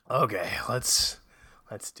Okay, let's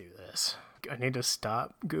do this. I need to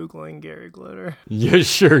stop Googling Gary Glitter. You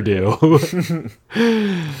sure do.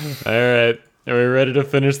 Alright, are we ready to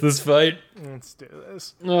finish this fight? Let's do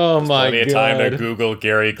this. Oh my god. Plenty of time to Google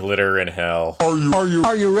Gary Glitter in hell. Are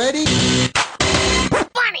you ready?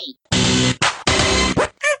 Funnie!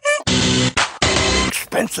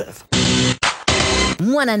 Expensive.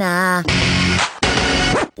 Wanna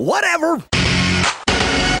Whatever.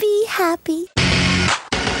 be happy.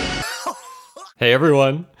 Hey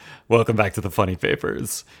everyone, welcome back to the Funnie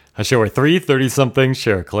Papers, a show where three 30-somethings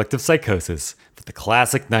share a collective psychosis with the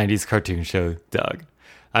classic 90s cartoon show, Doug.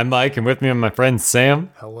 I'm Mike, and with me are my friend Sam.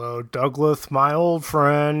 Hello, Douglas, my old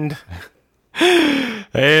friend.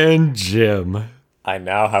 And Jim. I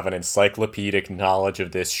now have an encyclopedic knowledge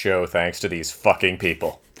of this show thanks to these fucking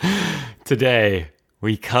people. Today,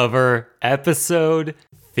 we cover episode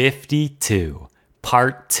 52,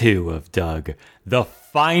 part 2 of Doug, the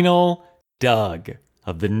final Doug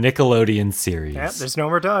of the Nickelodeon series. Yep, there's no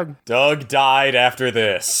more Doug. Doug died after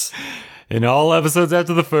this. In all episodes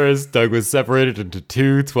after the first, Doug was separated into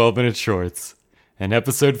two 12-minute shorts. And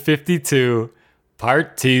episode 52,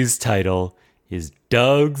 part 2's title is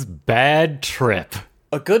Doug's Bad Trip.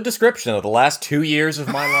 A good description of the last 2 years of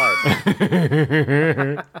my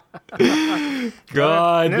life.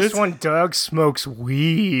 God, In this one, Doug smokes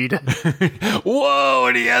weed. Whoa,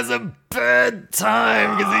 and he has a bad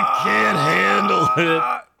time because he can't handle it.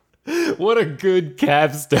 What a good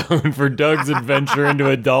capstone for Doug's adventure into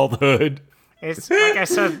adulthood. It's like I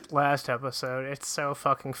said last episode, it's so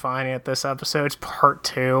fucking funny at this episode. It's part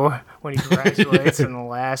 2 when he graduates in the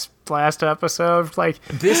last episode. Like,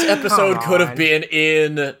 This episode come could have on. been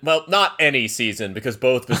in, well, not any season because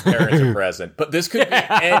both of his parents are present, but this could be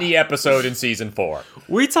any episode in season 4.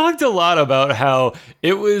 We talked a lot about how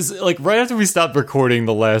it was, like, right after we stopped recording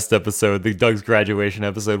the last episode, the Doug's graduation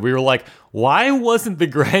episode, we were like, why wasn't the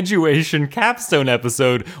graduation capstone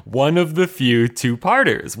episode one of the few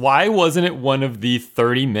two-parters? Why wasn't it one of the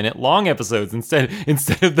 30-minute long episodes instead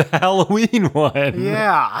of the Halloween one?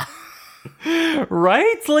 Yeah.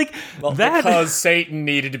 Right? Like, Well, that... because Satan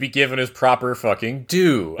needed to be given his proper fucking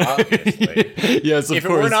due, obviously. Yes, of If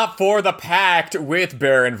course. it were not for the pact with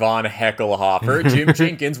Baron von Heckelhofer, Jim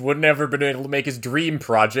Jenkins would never been able to make his dream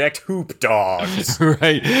project, Hoop Dogs.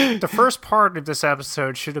 Right. The first part of this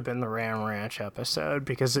episode should have been the Ram Ranch episode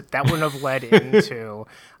because that wouldn't have led into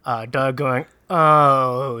Doug going,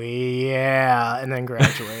 oh, yeah, and then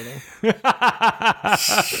graduating.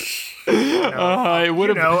 It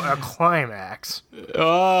would have... a climax.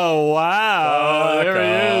 Oh, wow. Fuck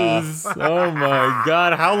There he is. Oh, my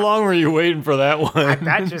God. How long were you waiting for that one?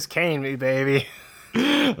 That just caned me, baby.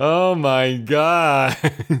 Oh, my God.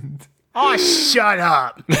 Oh, shut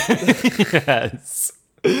up. Yes.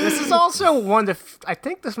 This is also I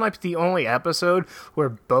think this might be the only episode where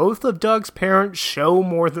both of Doug's parents show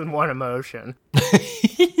more than one emotion.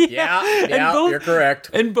 Yeah, both- you're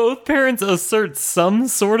correct. And both parents assert some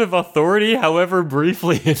sort of authority, however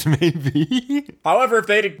briefly it may be. However, if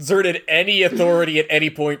they'd exerted any authority at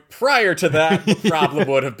any point prior to that, the problem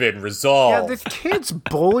would have been Yeah, resolved. the kids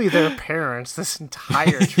bully their parents this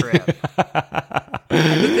entire trip.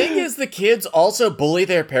 The thing is, the kids also bully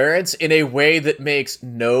their parents in a way that makes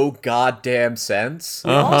no goddamn sense.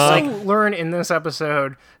 We also learn in this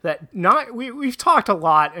episode that we've talked a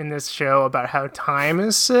lot in this show about how time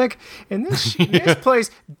is sick. In this place,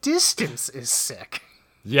 distance is sick.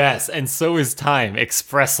 Yes, and so is time,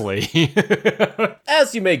 expressly.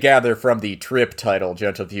 As you may gather from the trip title,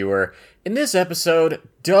 gentle viewer, in this episode,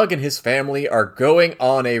 Doug and his family are going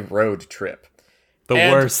on a road trip. The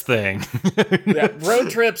And- worst thing. Yeah, road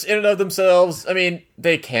trips in and of themselves, I mean,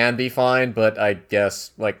 they can be fine, but I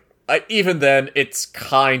guess, even then, it's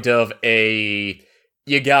kind of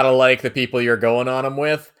you gotta like the people you're going on them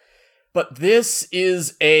with. But this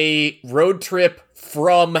is a road trip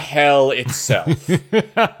from hell itself.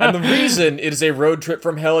 And the reason it is a road trip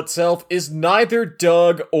from hell itself is neither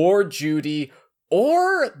Doug or Judy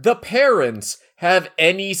or the parents have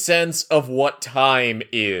any sense of what time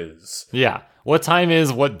is. Yeah. What time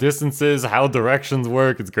is, what distance is, how directions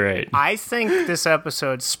work, it's great. I think this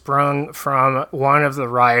episode sprung from one of the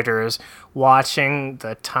writers watching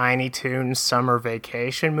the Tiny Toons Summer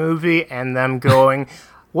Vacation movie and them going,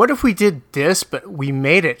 what if we did this, but we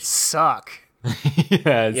made it suck?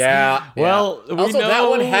 Yes. Yeah. Well, we also, know... that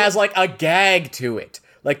one has, a gag to it.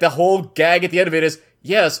 The whole gag at the end of it is,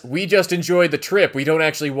 yes, we just enjoyed the trip. We don't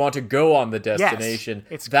actually want to go on the destination.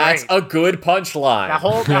 it's That's great. a good punchline.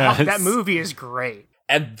 That movie is great.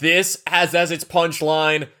 And this has as its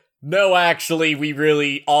punchline, no, actually,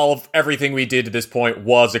 everything we did to this point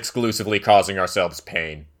was exclusively causing ourselves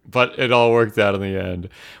pain. but it all worked out in the end.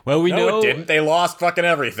 Well, we know No, it didn't. They lost fucking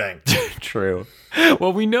everything. True.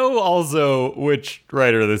 Well, we know also which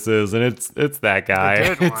writer this is, and it's that guy.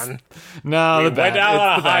 The good one. No, We the went bad. down It's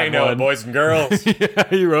on the a high bad note, one. boys and girls. Yeah,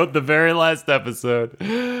 he wrote the very last episode.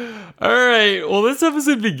 All right. Well, this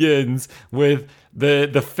episode begins with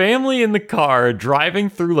the family in the car driving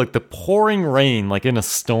through like the pouring rain, like in a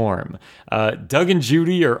storm. Doug and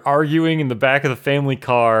Judy are arguing in the back of the family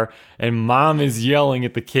car, and mom is yelling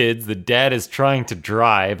at the kids. The dad is trying to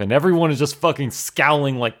drive, and everyone is just fucking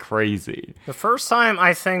scowling like crazy. The first time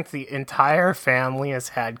I think the entire family has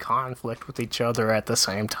had conflict with each other at the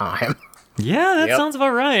same time. Yeah, that Yep. sounds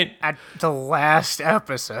about right. At the last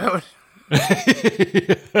episode.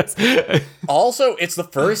 Also, it's the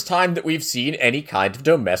first time that we've seen any kind of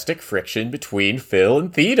domestic friction between Phil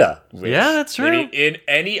and Theta. Which, Yeah, that's true. maybe in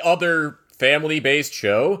any other family-based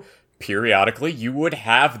show, periodically you would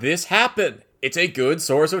have this happen. It's a good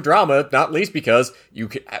source of drama, not least because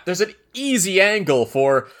there's an easy angle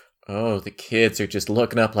for, oh, the kids are just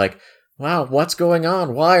looking up like, wow, what's going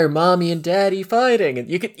on? Why are mommy and daddy fighting? And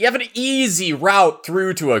you have an easy route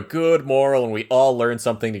through to a good moral, and we all learn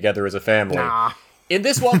something together as a family. Nah. In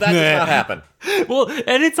this one, that does not happen. Well,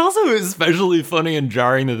 and it's also especially funny and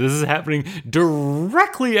jarring that this is happening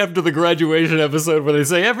directly after the graduation episode where they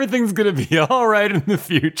say everything's going to be all right in the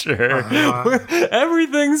future.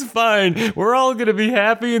 Everything's fine. We're all going to be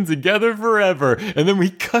happy and together forever. And then we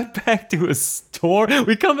cut back to a storm.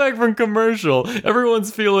 We come back from commercial.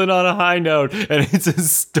 Everyone's feeling on a high note, and it's a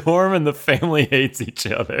storm and the family hates each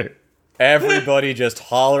other. Everybody just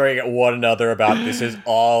hollering at one another about this is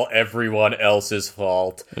all everyone else's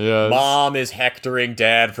fault. Yes. Mom is hectoring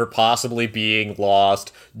dad for possibly being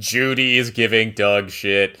lost. Judy is giving Doug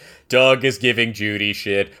shit. Doug is giving Judy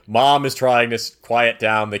shit. Mom is trying to quiet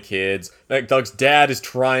down the kids. Doug's dad is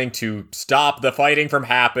trying to stop the fighting from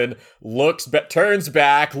happen. Turns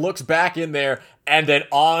back, looks back in there, and an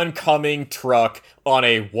oncoming truck on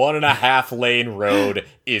a 1.5 lane road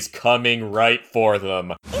is coming right for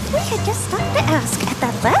them. If we had just stopped to ask at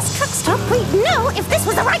that last truck stop, we'd know if this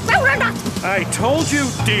was the right road or not. I told you,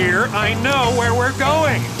 dear, I know where we're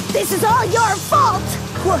going. This is all your fault.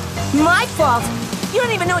 What? My fault? You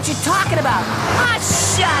don't even know what you're talking about. Ah,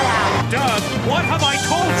 shut up! Doug, what have I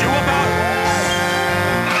told you about...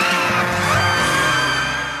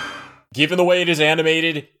 Given the way it is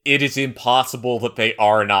animated, it is impossible that they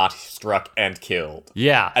are not struck and killed.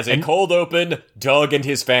 Yeah. As a cold open, Doug and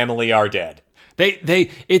his family are dead.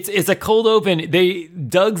 It's a cold open.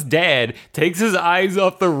 Doug's dad takes his eyes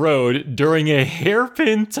off the road during a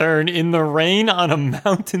hairpin turn in the rain on a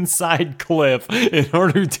mountainside cliff in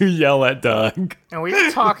order to yell at Doug. And we were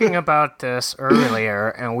talking about this earlier,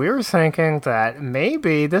 and we were thinking that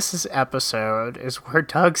maybe this episode is where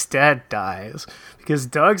Doug's dad dies. Because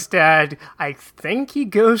Doug's dad, I think he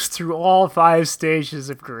goes through all 5 stages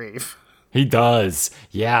of grief. He does.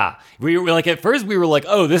 Yeah. We were like, at first we were like,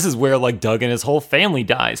 oh, this is where like Doug and his whole family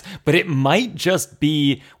dies. But it might just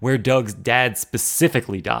be where Doug's dad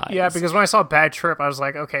specifically dies. Yeah, because when I saw Bad Trip, I was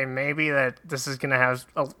like, okay, maybe that this is going to have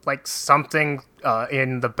like something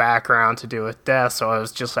in the background to do with death. So I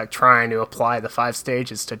was just like trying to apply the 5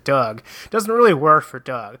 stages to Doug. Doesn't really work for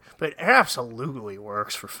Doug, but it absolutely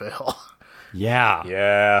works for Phil. Yeah.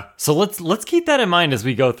 Yeah. So let's keep that in mind as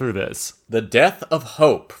we go through this. The death of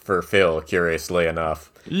hope for Phil, curiously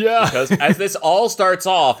enough. Yeah. Because as this all starts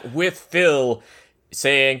off with Phil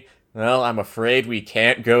saying, well, I'm afraid we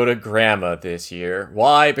can't go to Grandma this year.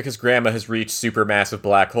 Why? Because Grandma has reached supermassive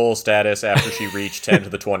black hole status after she reached 10 to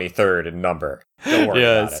the 23rd in number. Don't worry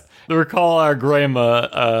about it. Recall our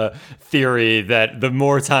grandma theory that the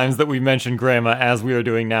more times that we mention grandma as we are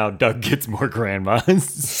doing now, Doug gets more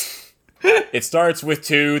grandmas. It starts with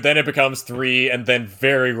 2, then it becomes 3, and then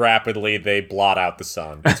very rapidly they blot out the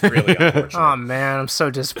sun. It's really unfortunate. Oh man, I'm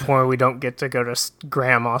so disappointed we don't get to go to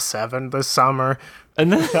Grandma 7 this summer.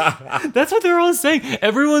 And then, that's what they're all saying.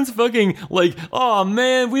 Everyone's fucking like, oh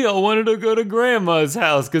man, we all wanted to go to grandma's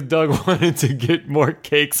house because Doug wanted to get more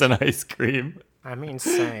cakes and ice cream. I mean,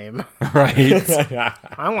 same. Right?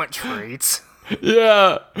 I want treats.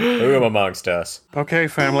 Yeah. Who amongst us? Okay,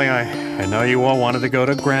 family, I know you all wanted to go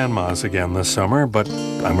to Grandma's again this summer, but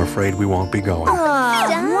I'm afraid we won't be going.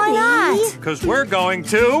 Why not? Because we're going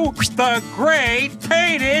to the Great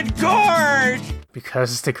Painted Gorge!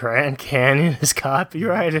 Because the Grand Canyon is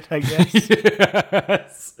copyrighted, I guess.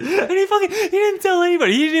 Yes. And he didn't tell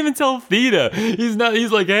anybody. He didn't even tell Theta. He's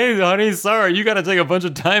like, hey, honey, sorry, you gotta take a bunch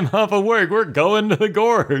of time off of work. We're going to the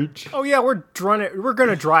gorge. Oh yeah, we're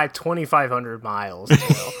gonna drive 2,500 miles.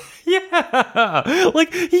 Yeah.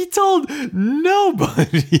 Like, he told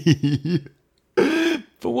nobody.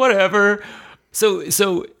 But whatever.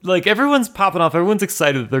 So like everyone's popping off, everyone's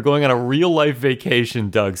excited that they're going on a real life vacation,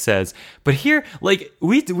 Doug says. But here, like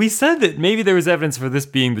we said that maybe there was evidence for this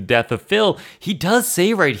being the death of Phil. He does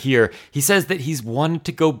say right here, he says that he's wanted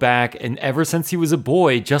to go back and ever since he was a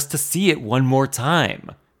boy just to see it one more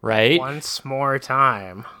time, right? Once more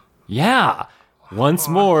time. Yeah. Once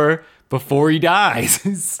more before he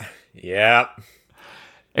dies. Yeah.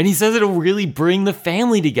 And he says it'll really bring the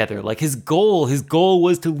family together. Like his goal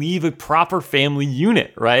was to leave a proper family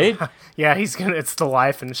unit, right? Yeah, it's the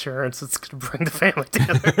life insurance that's gonna bring the family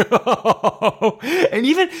together. And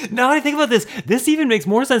even now I think about this even makes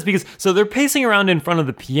more sense because so they're pacing around in front of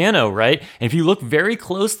the piano, right? And if you look very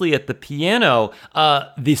closely at the piano,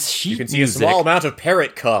 this sheet You can see music, a small amount of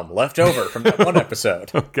parrot cum left over from that one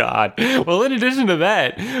episode. Oh God! Well, in addition to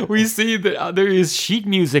that, we see that there is sheet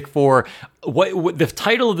music for what the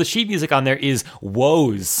title of the sheet music on there is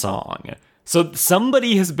 "Woe's Song." So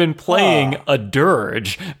somebody has been playing a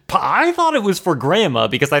dirge. I thought it was for Grandma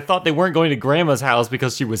because I thought they weren't going to Grandma's house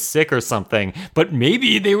because she was sick or something. But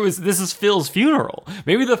maybe this is Phil's funeral.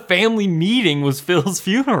 Maybe the family meeting was Phil's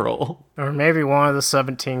funeral. Or maybe one of the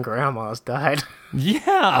 17 grandmas died.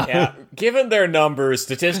 Yeah. Yeah, given their numbers,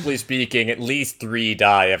 statistically speaking, at least 3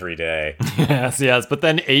 die every day. Yes. But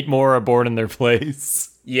then 8 more are born in their place.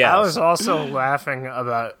 Yes. I was also laughing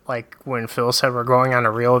about, like, when Phil said we're going on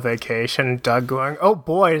a real vacation, Doug going, oh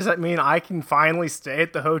boy, does that mean I can finally stay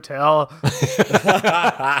at the hotel?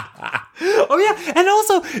 Oh yeah, and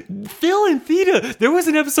also, Phil and Theta, there was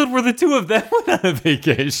an episode where the two of them went on a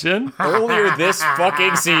vacation. Earlier this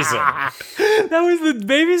fucking season. That was the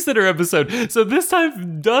babysitter episode. So this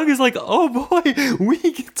time, Doug is like, oh boy, we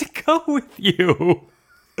get to go with you.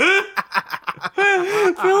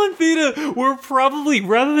 Phil and Theta were probably,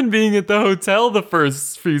 rather than being at the hotel the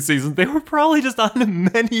first few seasons, they were probably just on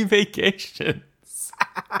many vacations.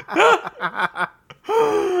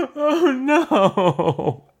 Oh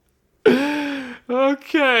no.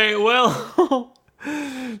 Okay, well,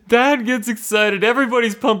 Dad gets excited.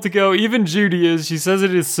 Everybody's pumped to go. Even Judy is. She says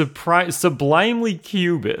it is sublimely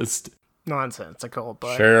cubist. Nonsensical,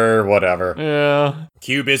 but... Sure, whatever. Yeah.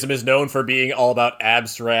 Cubism is known for being all about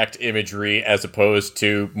abstract imagery as opposed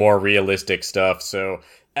to more realistic stuff, so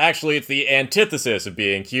actually it's the antithesis of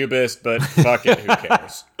being cubist, but fuck it, who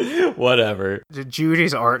cares? Whatever.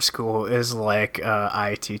 Judy's art school is like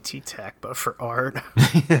ITT Tech, but for art.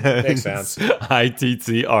 Makes sense.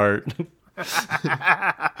 ITT art.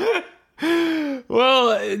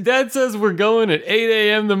 Well, Dad says we're going at 8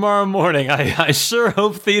 a.m. tomorrow morning. I sure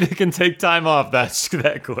hope Theta can take time off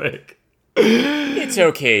that quick. It's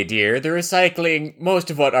okay, dear. The recycling,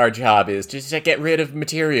 most of what our job is, just to get rid of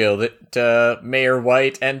material that Mayor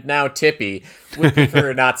White and now Tippy would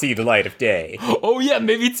prefer not see the light of day. Oh yeah,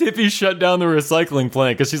 maybe Tippy shut down the recycling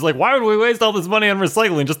plant because she's like, why would we waste all this money on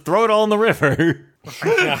recycling? Just throw it all in the river.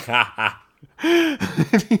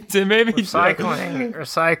 Maybe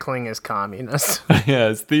Recycling is communist.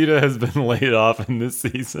 Yes, Theta has been laid off in this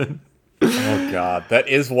season. Oh god, that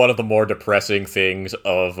is one of the more depressing things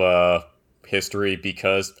of history,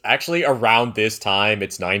 because actually around this time,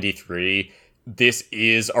 it's 93, this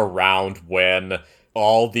is around when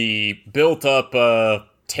all the built-up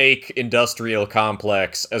take industrial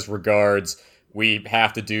complex as regards we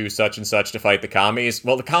have to do such and such to fight the commies.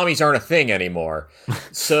 Well, the commies aren't a thing anymore.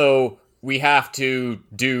 So we have to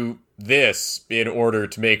do this in order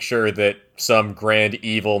to make sure that some grand,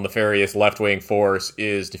 evil, nefarious left-wing force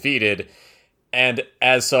is defeated. And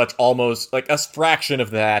as such, almost like a fraction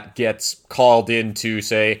of that gets called in to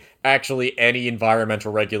say, actually, any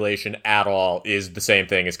environmental regulation at all is the same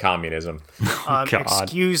thing as communism.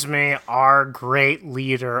 Excuse me, our great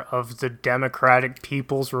leader of the Democratic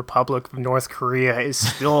People's Republic of North Korea is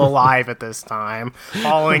still alive at this time,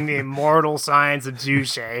 following the immortal signs of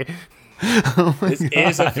Juche. This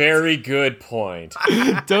is a very good point.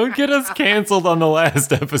 Don't get us canceled on the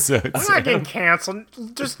last episode. I'm not getting canceled.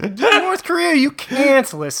 Just North Korea, you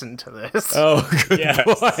can't listen to this. Oh, good Yes.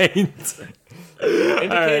 point.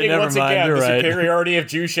 Indicating once again the superiority of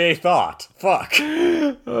Juche thought. Fuck.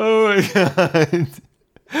 Oh my god.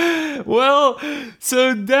 Well,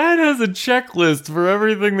 so Dad has a checklist for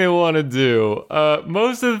everything they want to do.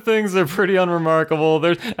 Most of the things are pretty unremarkable.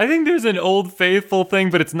 I think there's an Old Faithful thing,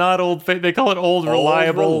 but it's not Old Faithful. They call it Old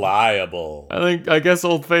Reliable. Old Reliable. I guess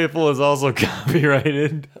Old Faithful is also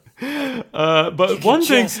copyrighted. But one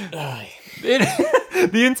thing,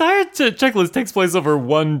 The entire checklist takes place over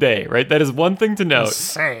one day, right? That is one thing to note.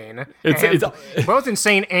 Insane. It's both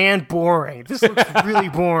insane and boring. This looks really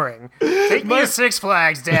boring. Take me to Six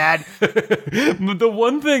Flags, Dad. The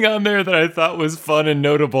one thing on there that I thought was fun and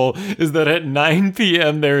notable is that at 9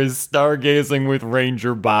 p.m. there is stargazing with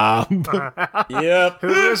Ranger Bob. Yep.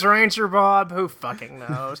 Who is Ranger Bob? Who fucking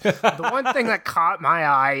knows? The one thing that caught my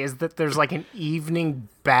eye is that there's like an evening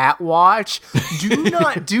bat watch. Do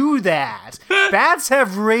not do that. Bats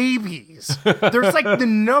have rabies. There's like the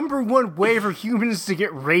number one way for humans to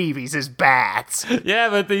get rabies is bats. Yeah,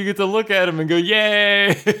 but then you get to look at them and go,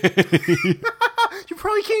 yay! You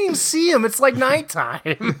probably can't even see them. It's like nighttime.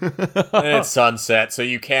 And it's sunset, so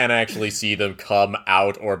you can actually see them come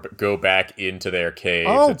out or go back into their caves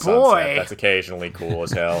Oh, at boy. sunset. That's occasionally cool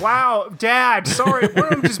as hell. Wow, Dad, sorry, one of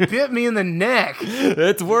them just bit me in the neck.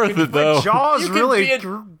 It's worth it, My though. jaw's You could really be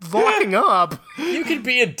locking up. You could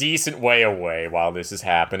be a decent way away while this is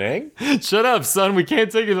happening. Shut up, son. We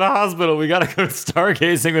can't take you to the hospital. We gotta go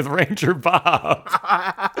stargazing with Ranger Bob.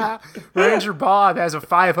 Ranger Bob has a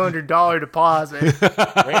 $500 deposit.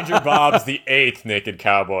 Ranger Bob's the 8th naked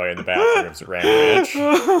cowboy in the bathrooms at Ranch.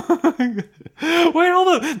 Wait, hold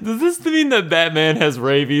on. Does this mean that Batman has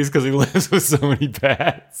rabies because he lives with so many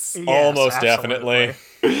bats? Yes, Almost absolutely. definitely.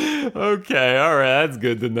 Okay, alright, that's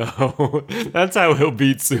good to know. That's how he'll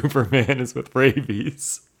beat Superman, is with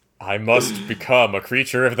rabies. I must become a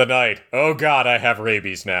creature of the night. Oh god, I have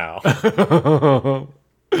rabies now.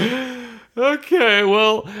 Okay,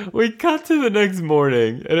 well, we cut to the next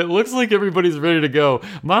morning, and it looks like everybody's ready to go.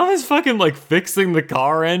 Mom is fucking, like, fixing the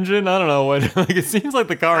car engine. I don't know what. Like, it seems like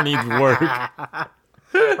the car needs work.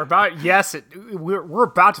 We're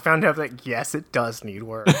about to find out that yes, it does need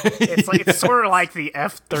work. It's sort of like the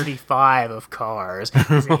F-35 of cars.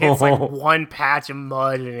 It hits like one patch of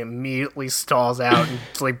mud and it immediately stalls out and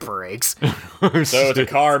like breaks. So it's a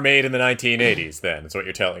car made in the 1980s, then, is what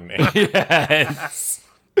you're telling me. Yes.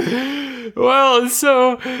 Well,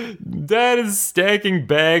 so Dad is stacking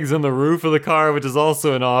bags on the roof of the car, which is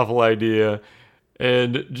also an awful idea.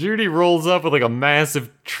 And Judy rolls up with like a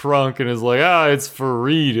massive trunk and is like, it's for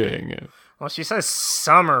reading. Well, she says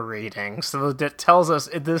summer reading, so that tells us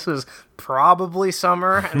this is probably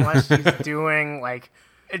summer, unless she's doing like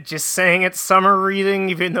just saying it's summer reading,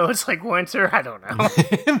 even though it's like winter. I don't know.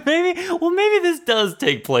 Maybe this does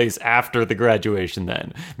take place after the graduation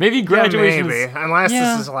then. Maybe graduation. Yeah, maybe, unless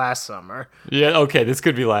this is last summer. Yeah, okay, this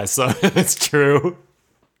could be last summer. That's true.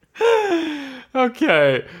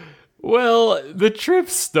 Okay. Well, the trip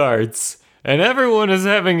starts, and everyone is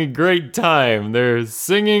having a great time. They're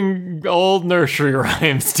singing old nursery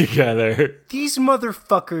rhymes together. These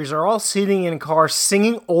motherfuckers are all sitting in cars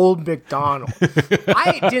singing Old MacDonald.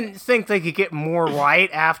 I didn't think they could get more right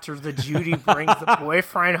after the Judy brings the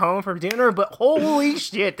boyfriend home for dinner, but holy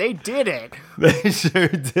shit, they did it. They sure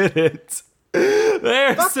did it.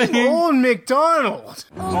 They're Fucking singing Old MacDonald.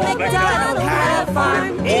 Old MacDonald had a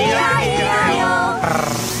farm, E-I-E-I-O.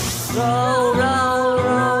 Row, row,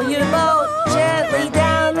 row your boat gently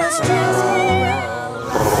down the stream.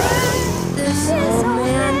 This old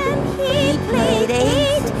man, he played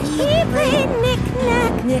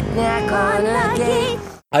knick-knack on a gate.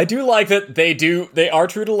 I do like that they are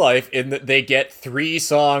true to life in that they get 3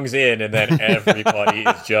 songs in and then everybody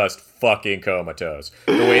is just fucking comatose.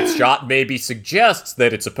 The way it's shot maybe suggests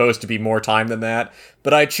that it's supposed to be more time than that,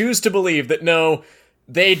 but I choose to believe that no,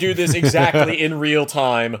 they do this exactly in real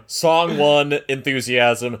time. Song 1,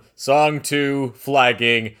 enthusiasm. Song 2,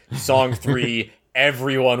 flagging. Song 3,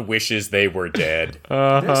 everyone wishes they were dead.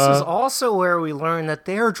 This is also where we learn that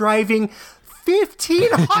they are driving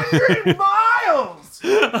 1,500 miles!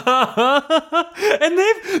 and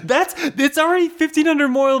it's already 1,500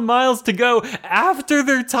 more miles to go after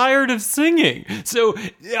they're tired of singing. So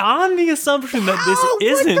on the assumption that this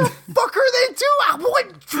isn't, what the fuck are they doing?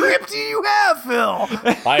 What trip do you have, Phil?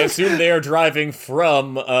 I assume they are driving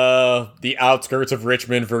from the outskirts of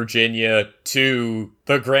Richmond, Virginia to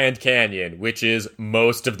the Grand Canyon, which is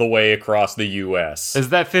most of the way across the U.S. is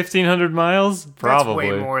that 1,500 miles? Probably.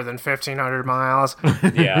 That's way more than 1,500 miles.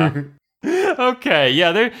 Yeah. Okay,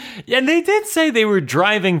 yeah, they did say they were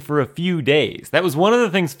driving for a few days. That was one of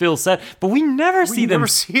the things Phil said, but we never see them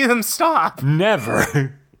stop.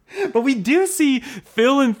 Never. But we do see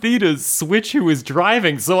Phil and Theta switch who is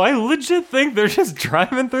driving, so I legit think they're just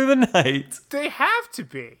driving through the night. They have to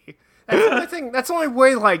be. That's the only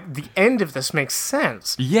way, like, the end of this makes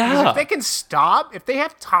sense. Yeah. Because if they can stop, if they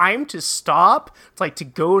have time to stop, like, to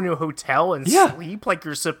go into a hotel and sleep like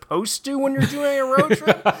you're supposed to when you're doing a road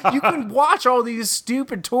trip, you can watch all these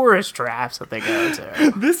stupid tourist traps that they go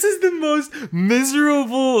to. This is the most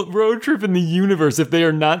miserable road trip in the universe if they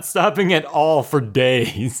are not stopping at all for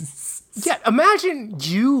days. Yeah, imagine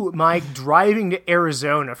you, Mike, driving to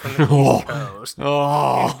Arizona from the East Coast in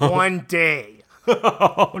one day.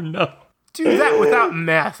 Oh, no. Do that without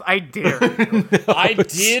meth. I dare you. I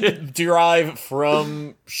did drive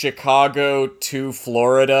from Chicago to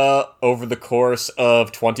Florida over the course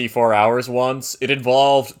of 24 hours once. It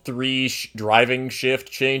involved 3 driving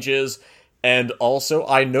shift changes, and also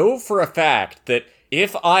I know for a fact that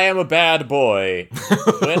if I am a bad boy,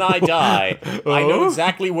 when I die, I know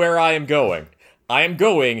exactly where I am going. I am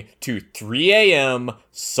going to 3 a.m.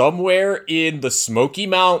 somewhere in the Smoky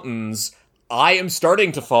Mountains. I am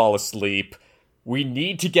starting to fall asleep. We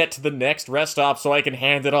need to get to the next rest stop so I can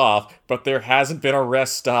hand it off, but there hasn't been a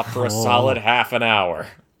rest stop for a solid half an hour.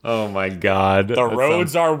 Oh my god. The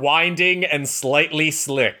roads are winding and slightly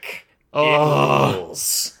slick. Oh.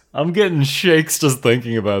 I'm getting shakes just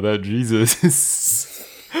thinking about that, Jesus.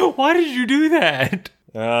 Why did you do that?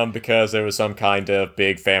 Because there was some kind of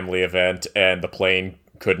big family event and the plane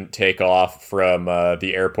couldn't take off from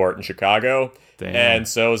the airport in Chicago. Damn. And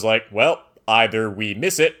so it was like, well, either we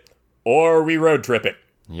miss it or we road trip it.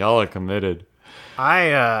 Y'all are committed.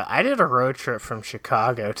 I did a road trip from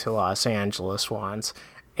Chicago to Los Angeles once,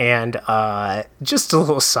 and just a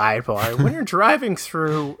little sidebar. When you're driving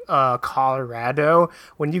through Colorado,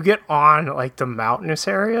 when you get on like the mountainous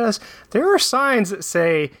areas, there are signs that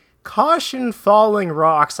say "Caution falling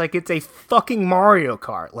rocks," like it's a fucking Mario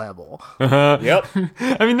Kart level. Yep.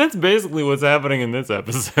 I mean, that's basically what's happening in this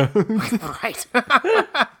episode. Right.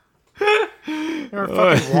 Or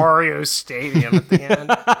fucking Wario Stadium at the end.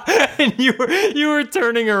 And you were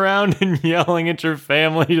turning around and yelling at your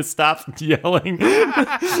family to stop yelling.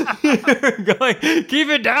 You were going, keep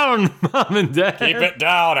it down, Mom and Dad. Keep it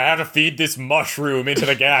down. I have to feed this mushroom into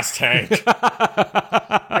the gas tank.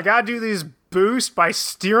 I gotta do these boosts by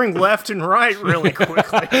steering left and right really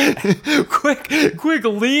quickly. quick,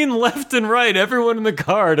 lean left and right, everyone in the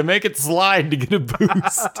car, to make it slide to get a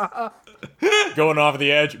boost. Going off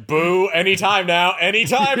the edge. Boo. Anytime now.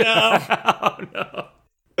 Anytime now. Oh, no.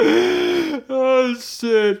 Oh,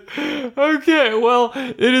 shit. Okay, well,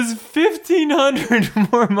 it is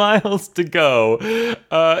 1,500 more miles to go,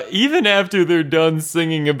 even after they're done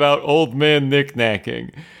singing about old man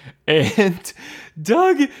knickknacking. And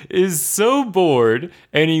Doug is so bored,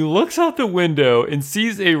 and he looks out the window and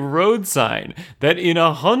sees a road sign that in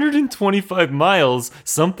 125 miles,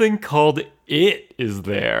 something called It is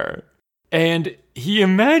there. And he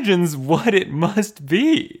imagines what it must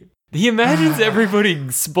be. He imagines everybody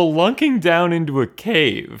spelunking down into a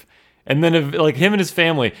cave, and then like him and his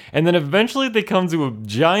family, and then eventually they come to a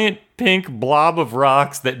giant pink blob of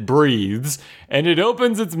rocks that breathes, and it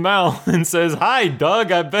opens its mouth and says, "Hi,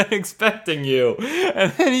 Doug, I've been expecting you."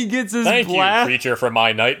 And then he gets his Thank you, creature from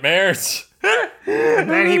my nightmares. And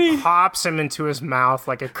then he pops him into his mouth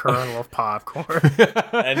like a kernel of popcorn.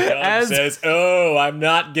 And Doug says, "Oh, I'm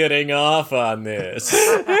not getting off on this."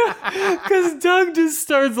 Because Doug just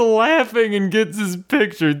starts laughing and gets his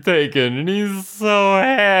picture taken, and he's so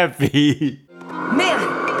happy.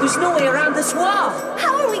 Man, there's no way around this wall.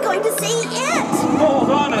 How are we going to see it? Hold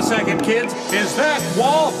on a second, kids. Is that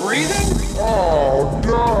wall breathing? Oh,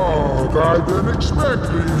 Doug, I've been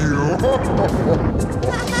expecting you.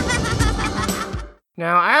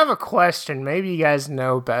 Now, I have a question. Maybe you guys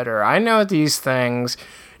know better. I know these things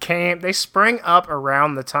they sprang up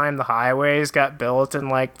around the time the highways got built in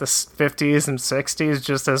like the 50s and 60s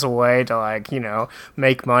just as a way to like,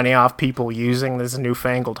 make money off people using this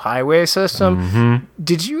newfangled highway system. Mm-hmm.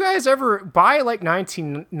 Did you guys ever, by like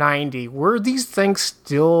 1990, were these things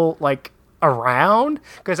still like around?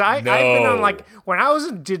 Because I've been on like, when I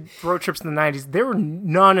did road trips in the 90s, there were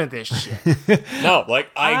none of this shit. No, like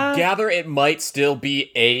I gather it might still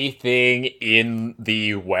be a thing in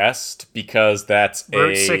the West because that's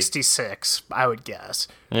Route 66, I would guess.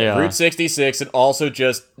 Yeah. Route 66, and also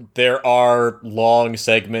just there are long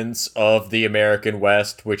segments of the American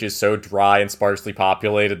West which is so dry and sparsely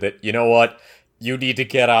populated that, you know what? You need to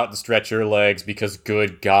get out and stretch your legs because,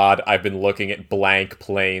 good God, I've been looking at blank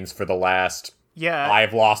planes for the last... Yeah.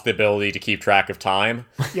 I've lost the ability to keep track of time.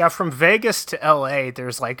 Yeah, from Vegas to LA,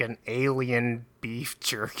 there's like an alien beef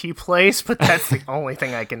jerky place, but that's the only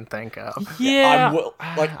thing I can think of. Yeah.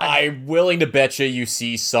 I'm willing to bet you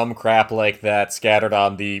see some crap like that scattered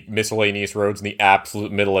on the miscellaneous roads in the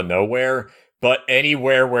absolute middle of nowhere. But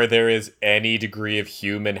anywhere where there is any degree of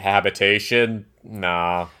human habitation,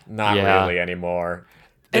 nah, not really anymore.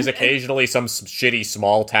 There's occasionally some shitty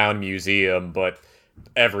small town museum, but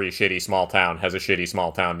every shitty small town has a shitty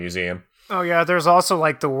small town museum. Oh yeah, there's also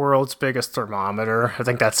like the world's biggest thermometer. I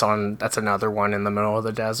think that's another one in the middle of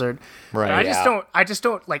the desert. Right. But I just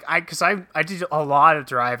don't like because I did a lot of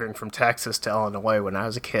driving from Texas to Illinois when I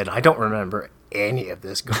was a kid. I don't remember any of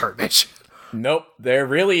this garbage. Nope, there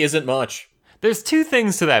really isn't much. There's two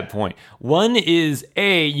things to that point. One is,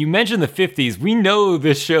 you mentioned the 50s. We know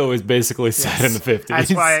this show is basically set in the 50s.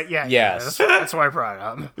 That's why, Yes. that's why I brought it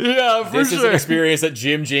up. Yeah, for This sure. is an experience that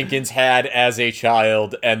Jim Jenkins had as a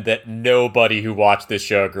child and that nobody who watched this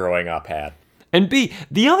show growing up had. And B,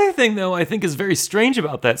 the other thing, though, I think is very strange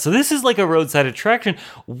about that. So this is like a roadside attraction.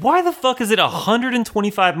 Why the fuck is it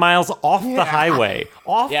 125 miles off the highway?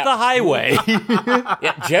 Off the highway.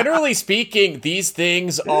 Yeah, generally speaking, these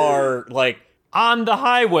things are like... On the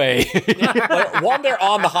highway. Like, one, they're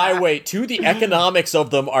on the highway. Two, the economics of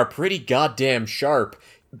them are pretty goddamn sharp.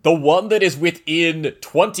 The one that is within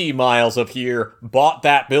 20 miles of here bought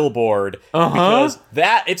that billboard because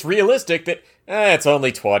it's realistic that it's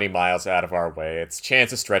only 20 miles out of our way. It's a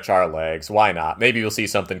chance to stretch our legs. Why not? Maybe we'll see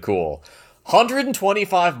something cool.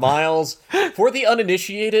 125 miles for the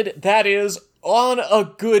uninitiated, that is, on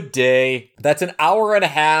a good day, that's an hour and a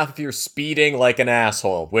half if you're speeding like an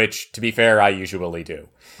asshole, which, to be fair, I usually do.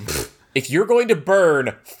 If you're going to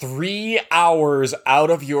burn 3 hours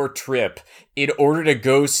out of your trip in order to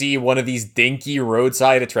go see one of these dinky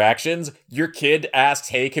roadside attractions, your kid asks,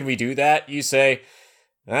 hey, can we do that? You say,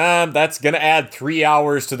 that's gonna add 3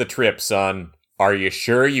 hours to the trip, son. Are you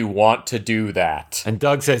sure you want to do that? And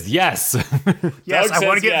Doug says, yes. Yes, I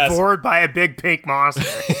want to get bored by a big pink monster.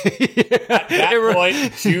 At that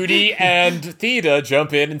point, Judy and Theta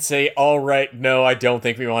jump in and say, all right, no, I don't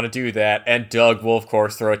think we want to do that. And Doug will, of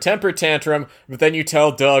course, throw a temper tantrum, but then you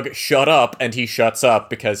tell Doug, shut up, and he shuts up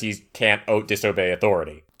because he can't disobey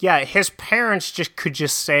authority. Yeah, his parents could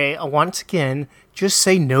just say, once again, just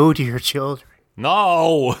say no to your children.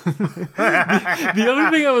 No. The other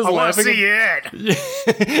thing I was laughing see it.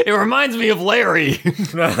 It reminds me of Larry.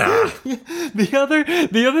 The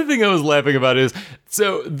other thing I was laughing about is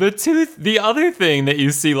the other thing that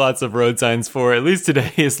you see lots of road signs for, at least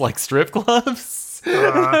today, is like strip clubs.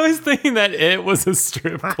 I was thinking that it was a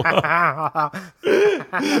strip club.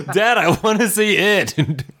 Dad, I want to see it.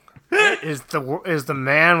 It is the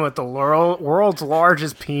man with the world's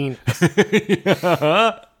largest penis.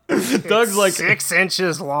 Doug's like 6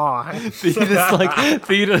 inches long. Theta's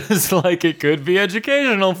like, it could be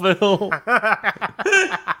educational, Phil.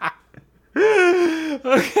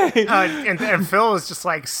 Okay. And Phil is just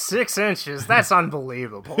like 6 inches. That's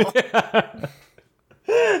unbelievable.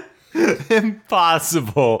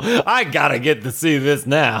 Impossible. I gotta get to see this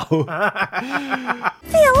now. Phil,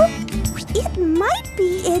 it might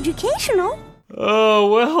be educational.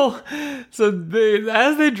 Oh, well, so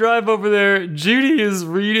as they drive over there, Judy is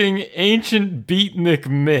reading ancient beatnik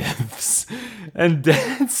myths, and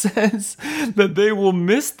Dad says that they will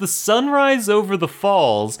miss the sunrise over the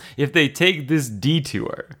falls if they take this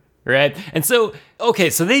detour, right? And so, okay,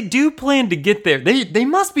 so they do plan to get there. They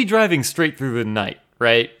must be driving straight through the night,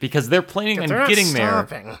 right? Because they're planning on getting there.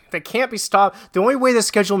 They can't be stopped. The only way the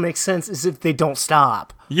schedule makes sense is if they don't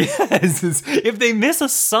stop. Yes, if they miss a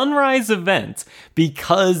sunrise event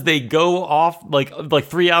because they go off like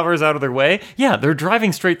 3 hours out of their way, yeah, they're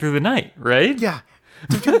driving straight through the night, right? Yeah,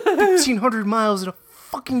 they're doing 1,500 miles in a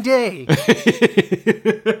fucking day.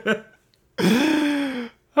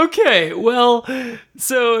 Okay, well,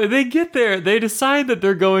 so they get there, they decide that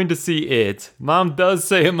they're going to see it. Mom does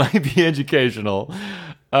say it might be educational.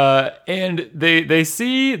 And they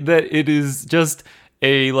see that it is just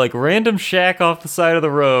a random shack off the side of the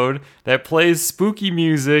road that plays spooky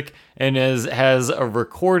music and has a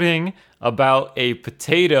recording about a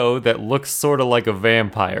potato that looks sort of like a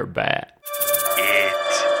vampire bat.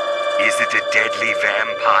 Is it a deadly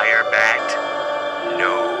vampire bat?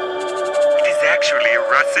 No. It is actually a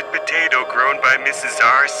russet potato grown by Mrs.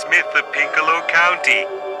 R. Smith of Piccolo County.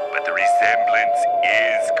 But the resemblance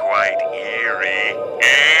is quite eerie.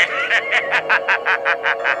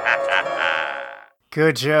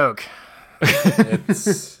 Good joke.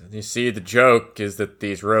 You see, the joke is that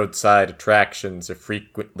these roadside attractions are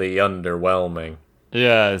frequently underwhelming.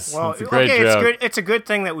 Yes, Well, it's a great joke. It's good. It's a good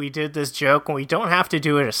thing that we did this joke and we don't have to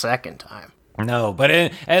do it a second time. No, but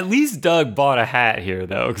at least Doug bought a hat here,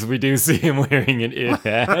 though, because we do see him wearing an it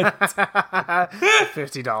hat.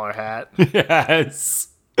 $50 hat. Yes.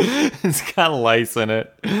 It's got lice in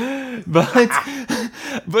it.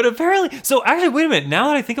 But apparently, so actually, wait a minute. Now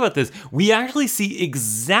that I think about this, we actually see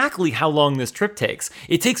exactly how long this trip takes.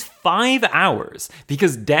 It takes 5 hours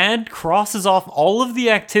because Dad crosses off all of the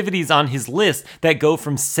activities on his list that go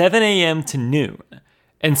from 7 a.m. to noon.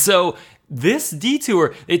 And so this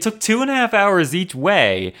detour, it took 2.5 hours each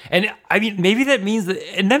way. And I mean, maybe that means that,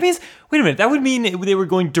 and that means, wait a minute, that would mean they were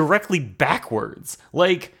going directly backwards.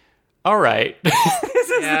 Like, all right.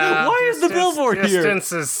 Why is the billboard here?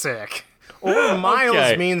 Distance is sick. Or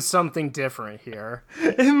miles means something different here.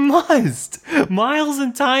 It must. Miles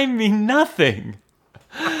and time mean nothing.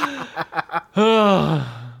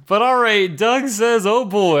 But all right, Doug says, oh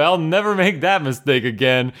boy, I'll never make that mistake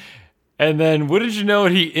again. And then, wouldn't you know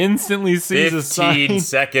it, he instantly sees a sign. 15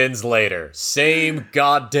 seconds later, same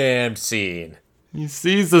goddamn scene. He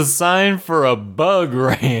sees a sign for a bug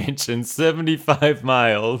ranch in 75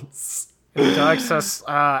 miles. And Doug says,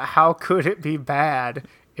 how could it be bad?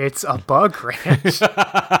 It's a bug ranch.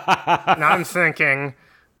 And I'm thinking,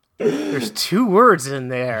 there's 2 words in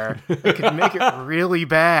there that could make it really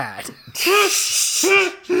bad. It's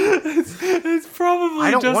probably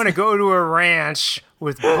I don't want to go to a ranch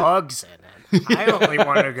with bugs in it. I only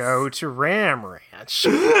want to go to Ram Ranch.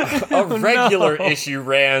 A regular issue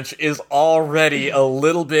ranch is already a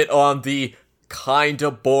little bit on the kinda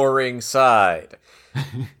boring side.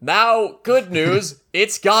 Now, good news,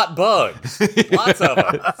 it's got bugs. Lots of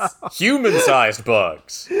them. Human-sized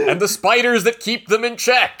bugs. And the spiders that keep them in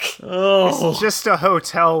check. It's just a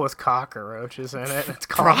hotel with cockroaches in it. It's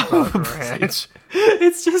called Bug Ranch.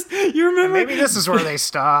 It's just, you remember... Maybe this is where they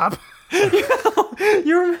stop.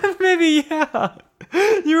 You remember, maybe, yeah.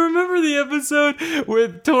 You remember the episode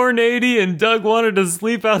with Tornady and Doug wanted to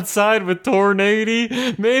sleep outside with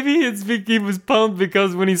Tornady? Maybe he was pumped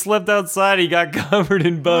because when he slept outside, he got covered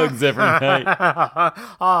in bugs every night.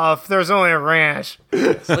 Oh, if there's only a ranch.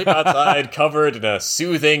 Sleep outside covered in a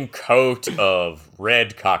soothing coat of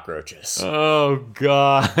red cockroaches. Oh,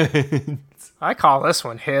 God. I call this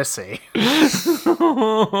one hissy.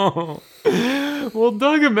 Well,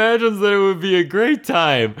 Doug imagines that it would be a great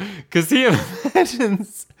time because he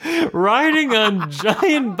imagines riding on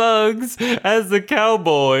giant bugs as the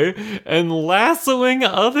cowboy and lassoing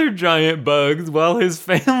other giant bugs while his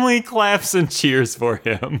family claps and cheers for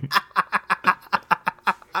him.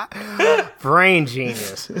 Brain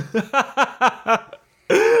genius.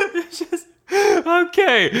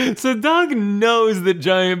 Okay, so Doug knows that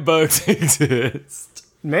giant bugs exist.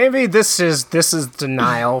 Maybe this is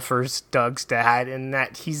denial for Doug's dad, in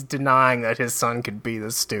that he's denying that his son could be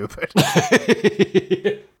this stupid.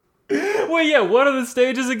 Well, yeah, what are the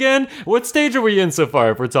stages again? What stage are we in so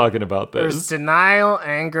far if we're talking about this? There's denial,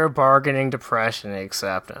 anger, bargaining, depression, and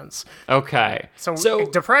acceptance. Okay. So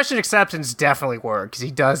depression acceptance definitely works.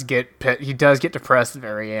 He does get depressed at the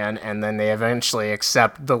very end, and then they eventually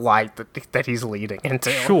accept the light that he's leading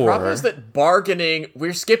into. Sure. The problem is that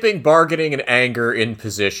we're skipping bargaining and anger in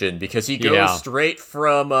position because he goes straight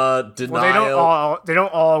from denial. Well, they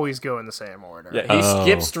don't always go in the same order. Yeah, he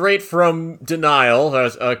skips straight from denial.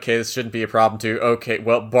 Okay, this shouldn't be a problem too. Okay,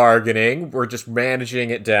 well, bargaining, we're just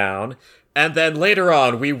managing it down. And then later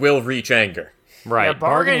on, we will reach anger. Right. Yeah,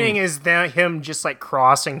 bargaining is him just like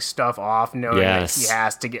crossing stuff off, knowing that he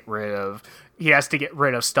has to get rid of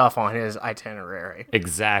stuff on his itinerary.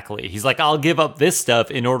 Exactly. He's like, I'll give up this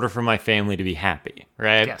stuff in order for my family to be happy,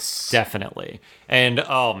 right? Yes. Definitely. And,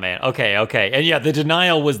 oh, man, okay. And yeah, the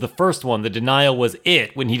denial was the first one. The denial was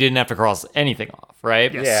it when he didn't have to cross anything off,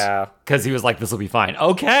 right? Yes. Yeah. Because he was like, this will be fine.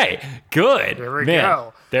 Okay, good. There we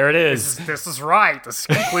go. There it is. This is right. This is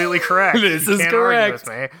completely correct. This You is can't argue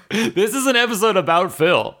correct. with me. This is an episode about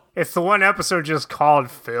Phil. It's the one episode just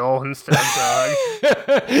called Phil instead of Doug.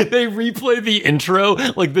 They replay the intro,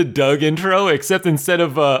 like the Doug intro, except instead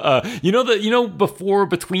of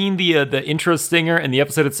between the intro stinger and the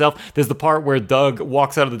episode itself, there's the part where Doug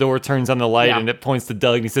walks out of the door, turns on the light, and it points to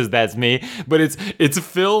Doug and he says, "That's me." But it's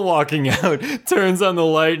Phil walking out, turns on the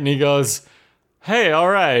light, and he goes, "Hey, all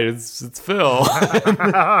right, it's Phil."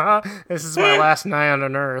 This is my last night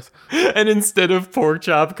on Earth. And instead of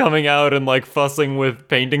Porkchop coming out and like fussing with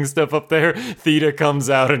painting stuff up there, Theta comes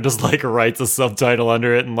out and just like writes a subtitle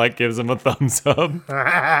under it and like gives him a thumbs up.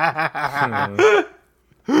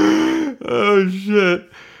 Oh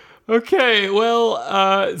shit. Okay,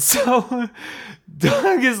 well, so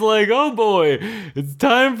Doug is like, oh boy, it's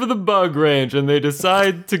time for the bug ranch, and they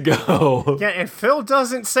decide to go. Yeah, and Phil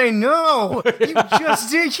doesn't say no. He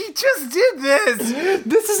just did this.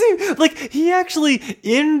 This is like he actually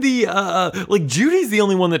in the like Judy's the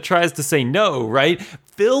only one that tries to say no, right?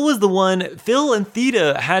 Phil and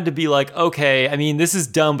Theta had to be like, okay, I mean, this is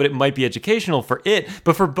dumb, but it might be educational for it.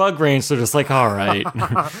 But for Bug Ranch, they're just like, all right.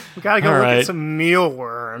 We gotta go look at some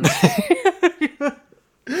mealworms.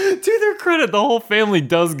 To their credit, the whole family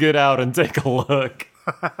does get out and take a look.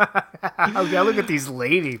 Oh, yeah, look at these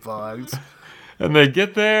ladybugs. And they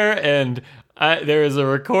get there, and there is a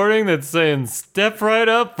recording that's saying, step right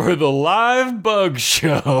up for the live bug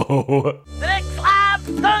show. The next live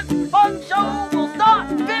stunt bug show will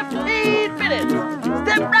start in 15 minutes.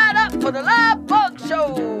 Step right up for the live bug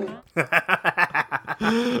show.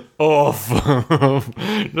 Awful.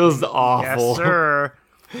 Just awful. Yes, sir.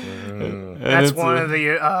 That's one of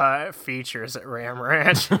the features at Ram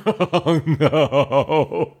Ranch. Oh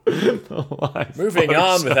no. Moving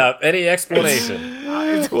on without any explanation.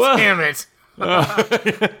 Damn it.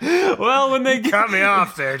 Well, when they Cut me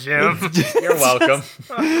off there, Jim. You're welcome.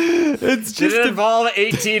 it's Did just it involve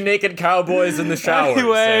 18 naked cowboys in the shower?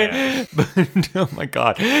 anyway, but, oh my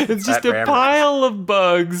god, it's just a pile of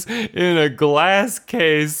bugs in a glass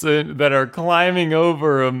case that are climbing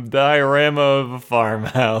over a diorama of a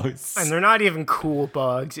farmhouse. And they're not even cool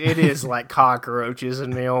bugs. It is like cockroaches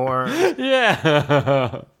and mealworms.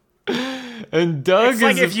 Yeah. And Doug It's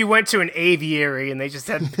like if you went to an aviary and they just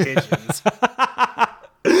had pigeons.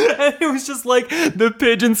 And it was just like the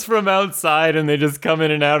pigeons from outside, and they just come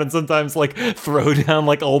in and out, and sometimes like throw down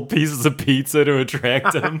like old pieces of pizza to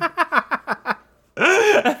attract them.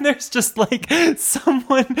 And there's just like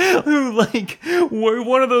someone who like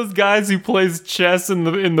one of those guys who plays chess in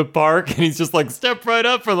the park, and he's just like, step right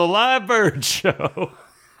up for the live bird show.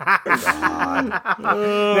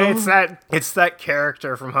 It's that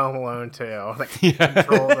character from Home Alone 2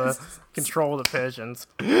 that control the pigeons.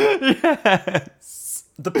 Yes.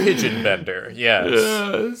 The pigeon bender,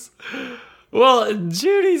 yes. Well,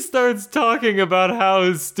 Judy starts talking about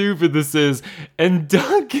how stupid this is, and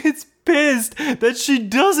Doug gets pissed that she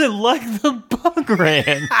doesn't like the bug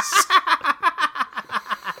ranch.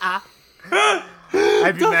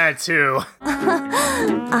 I'd be mad too.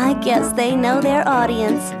 I guess they know their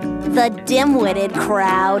audience. The dim-witted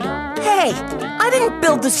crowd. Hey, I didn't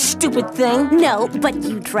build this stupid thing. No, but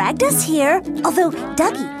you dragged us here. Although,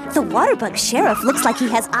 Dougie, the waterbug sheriff looks like he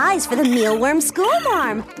has eyes for the mealworm school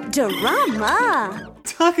marm. Drama.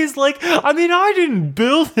 Doug is like, I mean, I didn't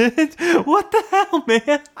build it. What the hell,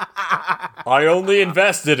 man? I only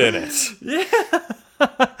invested in it. Yeah.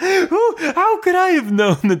 How could I have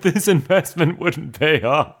known that this investment wouldn't pay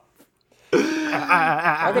off?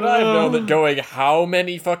 How could I have known that going how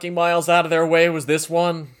many fucking miles out of their way was this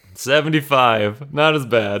one? 75. Not as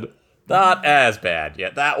bad. Not as bad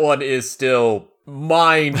yet. That one is still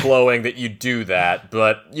mind-blowing that you do that,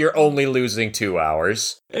 but you're only losing 2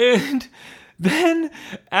 hours. And then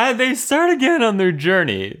they start again on their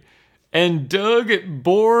journey. And Doug,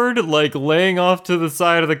 bored, like laying off to the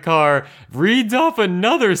side of the car, reads off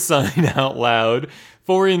another sign out loud.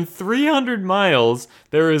 For in 300 miles,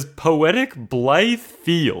 there is poetic Blythe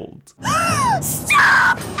Field.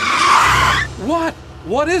 Stop! What?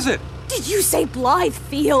 What is it? Did you say Blythe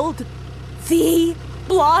Field? The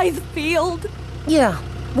Blythe Field? Yeah,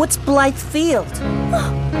 what's Blythe Field?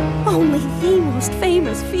 Only the most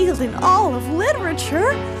famous field in all of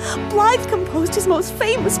literature. Blythe composed his most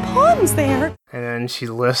famous poems there. And then she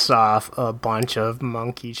lists off a bunch of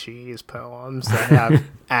monkey cheese poems that have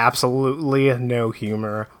absolutely no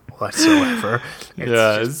humor whatsoever. It's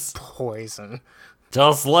just poison.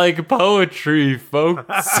 Just like poetry,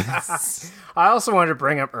 folks. I also wanted to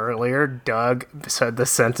bring up earlier, Doug said the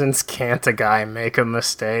sentence, can't a guy make a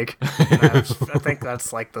mistake? I think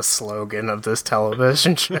that's like the slogan of this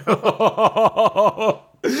television show.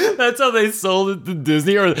 That's how they sold it to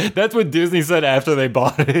Disney, or that's what Disney said after they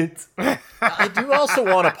bought it. I do also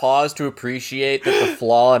want to pause to appreciate that the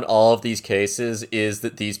flaw in all of these cases is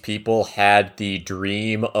that these people had the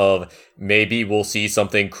dream of maybe we'll see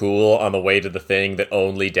something cool on the way to the thing that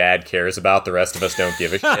only Dad cares about. The rest of us don't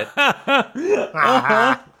give a shit.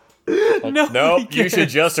 Nope, you should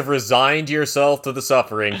just have resigned yourself to the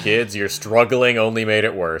suffering, kids. Your struggling only made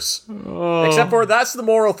it worse. Except for that's the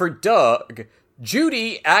moral for Doug.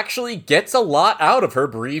 Judy actually gets a lot out of her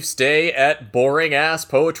brief stay at boring-ass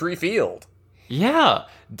Poetry Field. Yeah,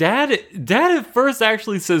 Dad at first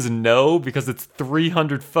actually says no because it's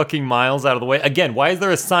 300 fucking miles out of the way. Again, why is there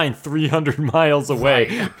a sign 300 miles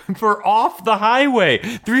away for off the highway?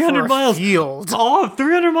 300 miles. Field. Off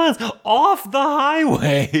 300 miles off the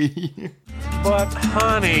highway. But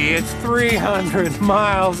honey, it's 300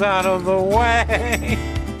 miles out of the way.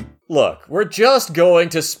 Look, we're just going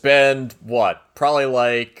to spend, probably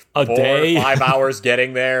like a 4 day? or 5 hours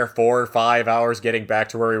getting there, 4 or 5 hours getting back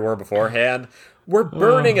to where we were beforehand. We're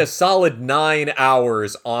burning a solid 9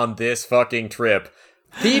 hours on this fucking trip.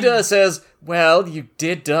 Theta says, well, you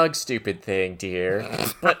did Doug's stupid thing, dear.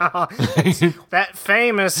 But that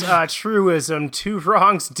famous truism, 2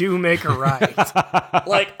 wrongs do make a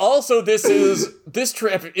right. also this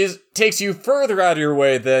trip takes you further out of your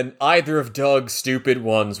way than either of Doug's stupid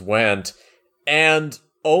ones went, and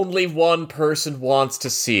only one person wants to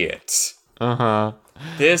see it. Uh-huh.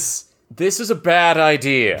 This is a bad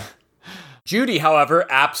idea. Judy, however,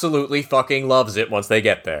 absolutely fucking loves it once they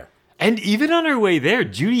get there. And even on her way there,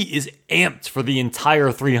 Judy is amped for the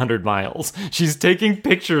entire 300 miles. She's taking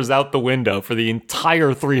pictures out the window for the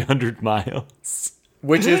entire 300 miles.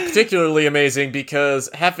 Which is particularly amazing because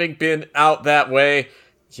having been out that way,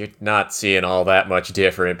 you're not seeing all that much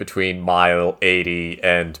different between mile 80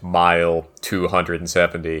 and mile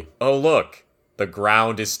 270. Oh, look, the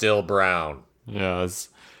ground is still brown. Yes.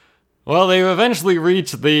 Well, they eventually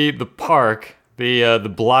reach the park,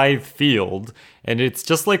 the Blythe Field, and it's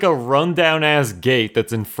just like a rundown-ass gate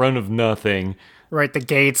that's in front of nothing. Right, the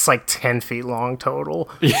gate's like 10 feet long total.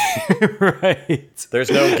 Right. There's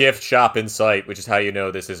no gift shop in sight, which is how you know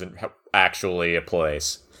this isn't actually a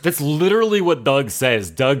place. That's literally what Doug says.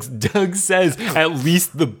 Doug says at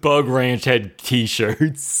least the Bug Ranch had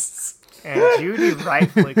t-shirts. And Judy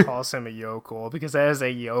rightfully calls him a yokel, because that is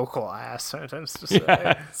a yokel-ass sentence to say.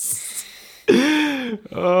 Yes. I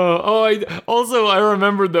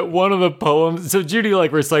remembered that one of the poems, so Judy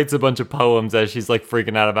recites a bunch of poems as she's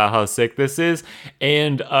freaking out about how sick this is,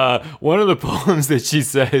 and one of the poems that she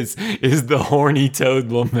says is the Horny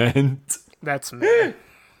Toad Lament. That's me.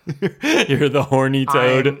 You're the horny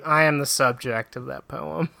toad. I am the subject of that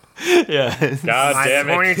poem. Yes. God damn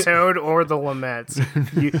it. Horny toad or the laments.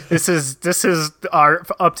 This is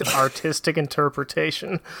up to artistic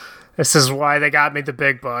interpretation. This is why they got me the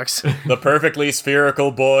big bucks. The perfectly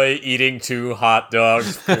spherical boy eating 2 hot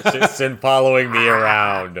dogs persists in following me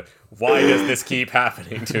around. Why does this keep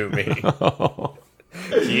happening to me?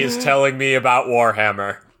 He is telling me about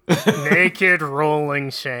Warhammer. Naked rolling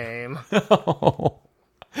shame.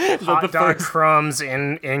 Hot dog crumbs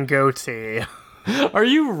in goatee. Are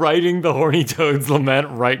you writing the Horny Toad's Lament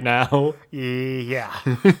right now? Yeah.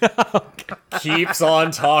 Keeps on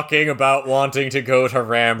talking about wanting to go to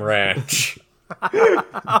Ram Ranch.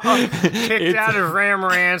 Kicked out of Ram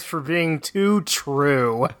Ranch for being too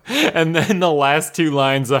true. And then the last 2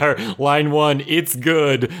 lines are, line 1, it's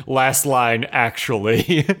good, last line,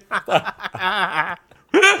 actually. That's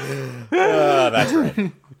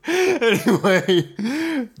right. Anyway,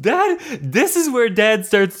 this is where Dad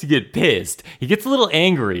starts to get pissed. He gets a little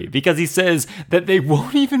angry because he says that they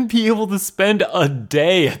won't even be able to spend a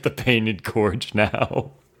day at the Painted Gorge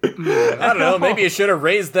now. I don't know, maybe you should have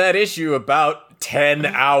raised that issue about 10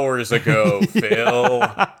 hours ago, Phil.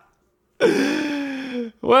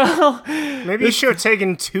 Well, maybe you should have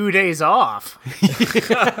taken 2 days off.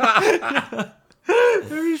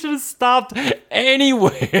 Maybe you should have stopped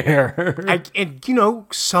anywhere.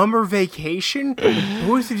 Summer vacation?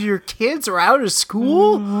 Both of your kids are out of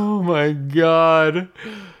school? Oh my god.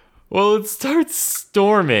 Well, it starts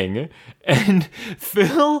storming, and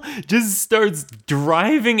Phil just starts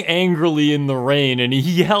driving angrily in the rain, and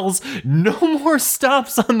he yells, "No more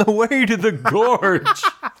stops on the way to the gorge."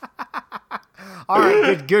 All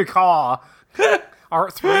right, good call.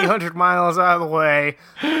 300 miles out of the way.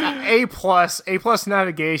 A plus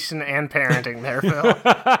navigation and parenting there, Phil.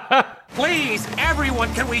 Please,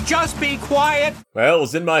 everyone, can we just be quiet? Well, it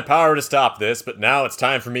was in my power to stop this, but now it's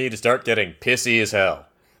time for me to start getting pissy as hell.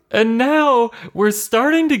 And now we're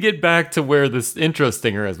starting to get back to where this intro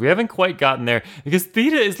stinger is. We haven't quite gotten there because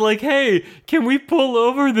Theta is like, hey, can we pull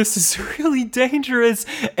over? This is really dangerous.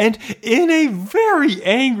 And in a very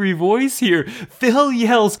angry voice here, Phil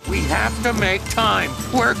yells, We have to make time.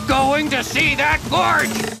 We're going to see that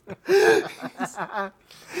gorge.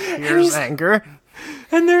 Here's anger.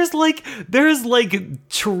 And there's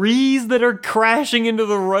trees that are crashing into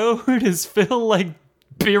the road as Phil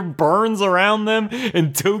beer burns around them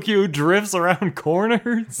and Tokyo drifts around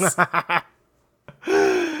corners.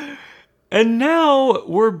 And now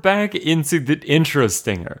we're back into the intro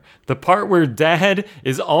stinger, the part where Dad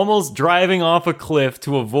is almost driving off a cliff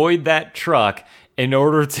to avoid that truck, in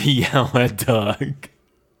order to yell at Doug.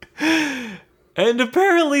 And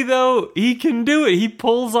apparently, though, he can do it. He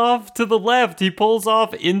pulls off to the left. He pulls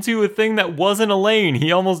off into a thing that wasn't a lane.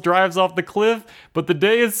 He almost drives off the cliff, but the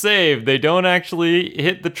day is saved. They don't actually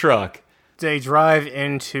hit the truck. They drive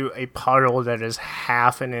into a puddle that is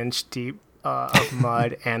half an inch deep of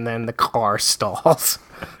mud, and then the car stalls.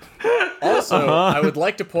 Also, I would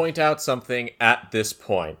like to point out something at this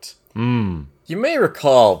point. You may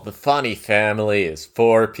recall the Funnie family is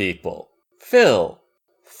 4 people. Phil,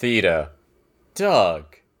 Theta,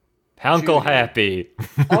 Doug, Uncle Judy, Happy.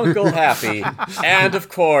 Uncle Happy, and of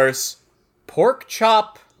course, Pork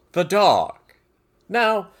Chop the dog.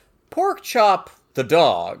 Now, Pork Chop the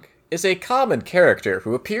dog is a common character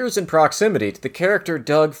who appears in proximity to the character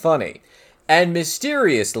Doug Funnie, and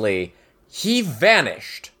mysteriously, he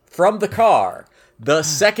vanished from the car the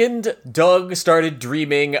second Doug started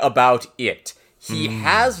dreaming about it. He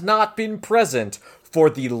has not been present for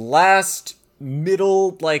the last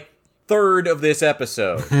middle, third of this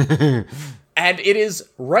episode. And it is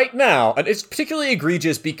right now, and it's particularly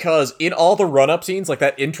egregious because in all the run-up scenes, like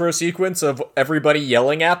that intro sequence of everybody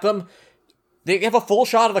yelling at them, they have a full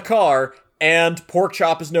shot of the car, and Pork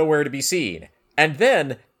Chop is nowhere to be seen. And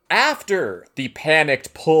then, after the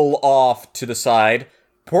panicked pull off to the side,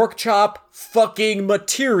 Pork Chop fucking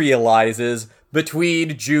materializes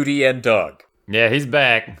between Judy and Doug. Yeah, he's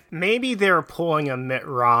back. Maybe they were pulling a Mitt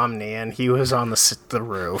Romney, and he was on the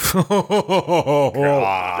roof. Oh,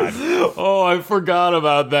 God. Oh, I forgot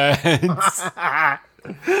about that.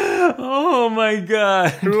 Oh, my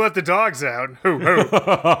God. Who let the dogs out? Who?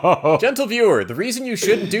 Gentle viewer, the reason you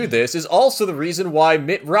shouldn't do this is also the reason why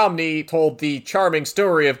Mitt Romney told the charming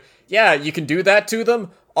story of, yeah, you can do that to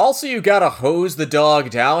them. Also, you gotta hose the dog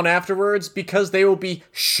down afterwards because they will be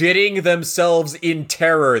shitting themselves in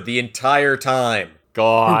terror the entire time.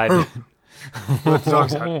 God. Let the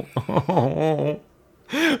dogs out.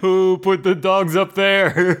 Who put the dogs up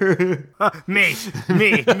there? Me.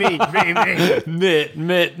 Mitt.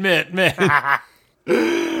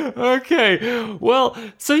 Okay, well,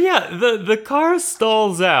 so yeah, the car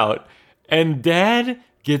stalls out, and Dad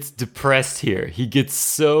gets depressed here. He gets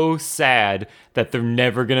so sad that they're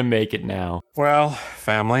never gonna make it now. Well,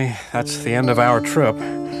 family, that's the end of our trip.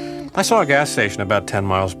 I saw a gas station about 10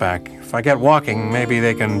 miles back. If I get walking, maybe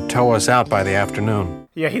they can tow us out by the afternoon.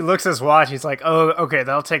 Yeah, he looks at his watch. He's like, oh, okay,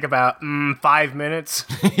 that'll take about 5 minutes.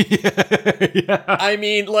 Yeah. I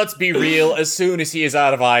mean, let's be real. As soon as he is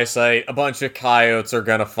out of eyesight, a bunch of coyotes are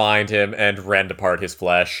gonna find him and rend apart his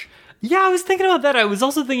flesh. Yeah, I was thinking about that. I was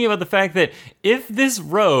also thinking about the fact that if this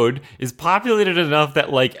road is populated enough that,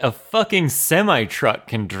 a fucking semi-truck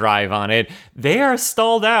can drive on it, they are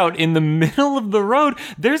stalled out in the middle of the road.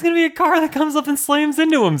 There's gonna be a car that comes up and slams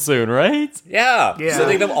into them soon, right? Yeah,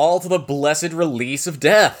 sending them all to the blessed release of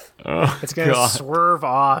death. Oh, it's gonna swerve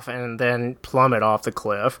off and then plummet off the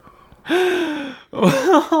cliff.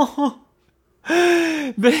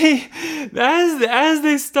 They as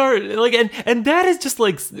they start and Dad is just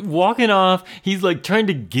walking off. He's trying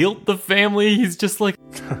to guilt the family. He's just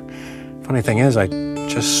Funny thing is, I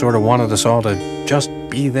just sort of wanted us all to just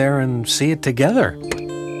be there and see it together.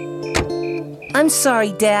 I'm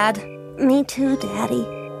sorry, Dad. Me too, Daddy.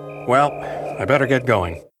 Well, I better get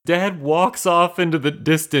going. Dad walks off into the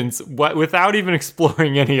distance without even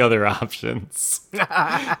exploring any other options.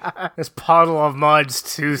 This puddle of mud's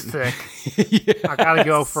too thick. Yes. I gotta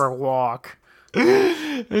go for a walk.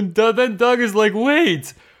 And then Doug is like,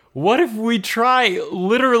 wait, what if we try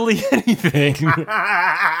literally anything?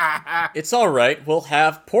 It's alright, we'll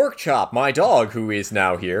have Pork Chop, my dog, who is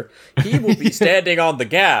now here. He will be standing on the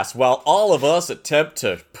gas while all of us attempt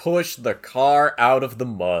to push the car out of the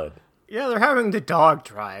mud. Yeah, they're having the dog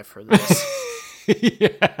drive for this. Yeah.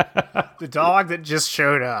 The dog that just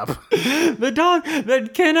showed up. The dog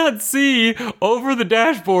that cannot see over the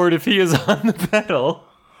dashboard if he is on the pedal.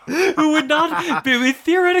 Who would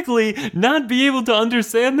theoretically not be able to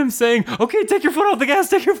understand them saying, okay, take your foot off the gas,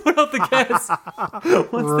 take your foot off the gas.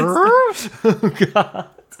 What's this? Oh, God.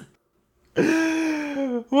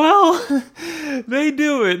 Well, they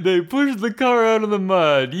do it. They push the car out of the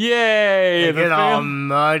mud. Yay! They get all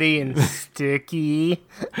muddy and sticky.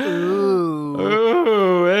 Ooh.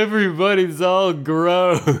 Ooh, everybody's all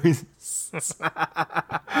gross.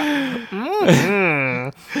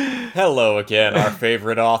 Hello again, our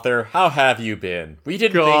favorite author. How have you been? We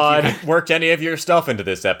didn't think you worked any of your stuff into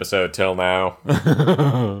this episode till now.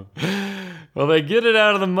 Well, they get it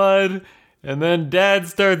out of the mud. And then Dad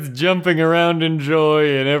starts jumping around in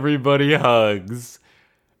joy and everybody hugs.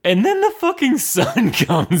 And then the fucking sun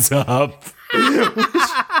comes up.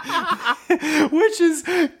 Which is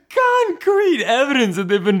concrete evidence that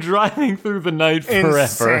they've been driving through the night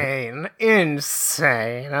forever.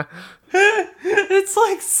 Insane. It's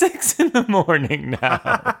like 6 a.m.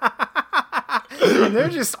 now. And they're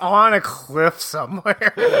just on a cliff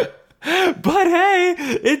somewhere. But hey,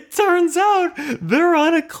 it turns out they're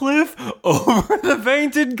on a cliff over the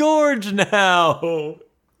Painted Gorge now.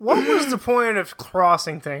 What was the point of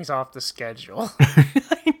crossing things off the schedule?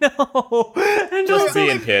 I know. And Just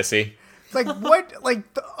being pissy. Like what? Like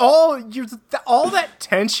all that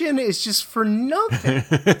tension is just for nothing.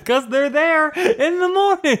 Because they're there in the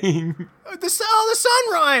morning. The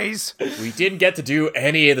sunrise. We didn't get to do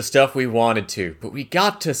any of the stuff we wanted to, but we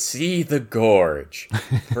got to see the gorge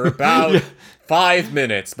for about 5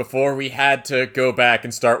 minutes before we had to go back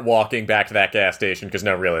and start walking back to that gas station because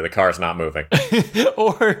no, really, the car's not moving.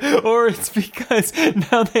 or it's because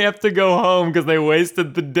now they have to go home because they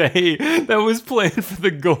wasted the day that was planned for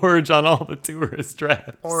the gorge on all the tourist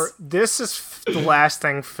traps. Or this is the last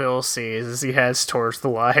thing Phil sees as he heads towards the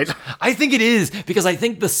light. I think it is, because I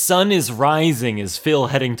think the sun is rising as Phil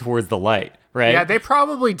heading towards the light, right? Yeah, they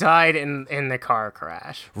probably died in the car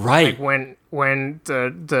crash. Right. Like when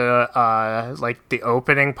the like the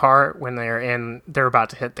opening part when they're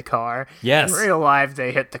about to hit the car. Yes. In real life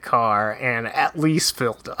they hit the car and at least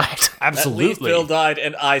Phil died. Absolutely. At least Phil died,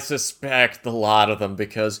 and I suspect a lot of them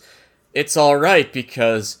because it's alright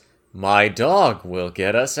because my dog will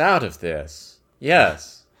get us out of this.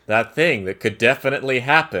 Yes, that thing that could definitely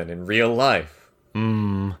happen in real life.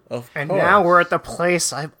 Of And course. now we're at the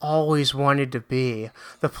place I've always wanted to be.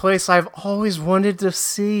 The place I've always wanted to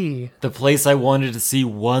see. The place I wanted to see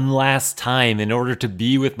one last time in order to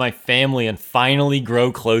be with my family and finally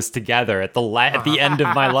grow close together at the end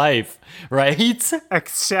of my life, right?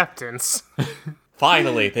 Acceptance.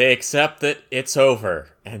 Finally, they accept that it's over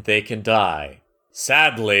and they can die.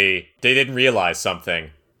 Sadly, they didn't realize something.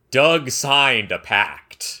 Doug signed a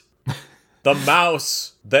pact. The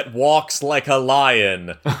mouse that walks like a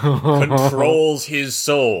lion controls his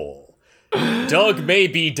soul. Doug may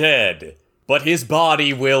be dead, but his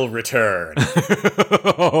body will return.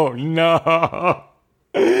 Oh, no.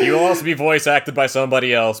 He will also be voice acted by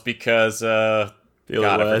somebody else because, Billy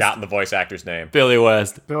I've West. forgotten the voice actor's name. Billy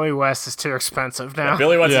West. Billy West is too expensive now.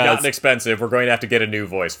 Billy West has Yes. gotten expensive. We're going to have to get a new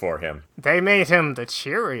voice for him. They made him the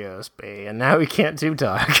Cheerios bee, and now he can't do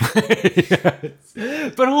Doug.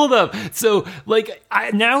 But hold up. So, like,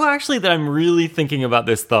 now actually that I'm really thinking about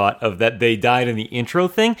this thought of that they died in the intro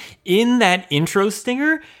thing, in that intro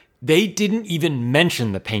stinger, they didn't even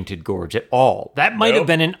mention the Painted Gorge at all. That might have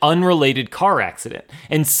been an unrelated car accident.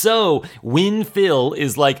 And so, when Phil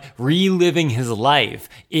is like reliving his life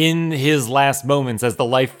in his last moments as the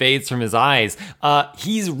life fades from his eyes,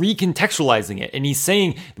 he's recontextualizing it. And he's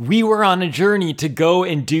saying, we were on a journey to go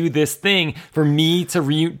and do this thing for me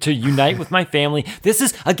to unite with my family. This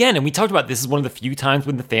is, again, and we talked about this is one of the few times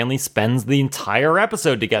when the family spends the entire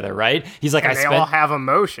episode together, right? He's like, And they all have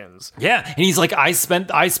emotions. Yeah, and he's like, I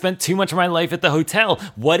spent too much of my life at the hotel.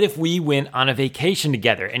 What if we went on a vacation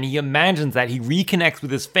together? And he imagines that he reconnects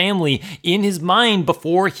with his family in his mind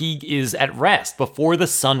before he is at rest, before the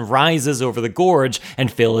sun rises over the gorge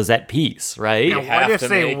and Phil is at peace, right? Now, have what if to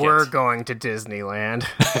they make were it. going to Disneyland?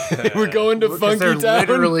 We're going to Because Funky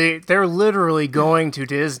Town. they're literally going to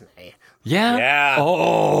Disney. Yeah? Yeah.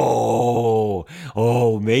 Oh,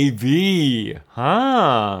 maybe.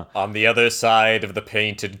 Huh? On the other side of the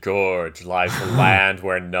Painted Gorge lies the land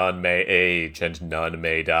where none may age and none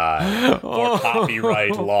may die. For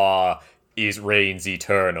copyright law reigns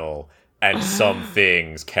eternal, and some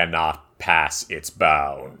things cannot pass its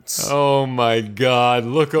bounds. Oh my god,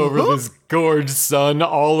 look over this gorge, son.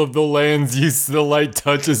 All of the lands the light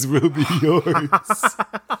touches will be yours.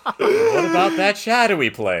 What about that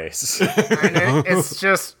shadowy place? And it's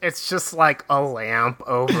just like a lamp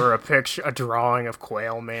over a drawing of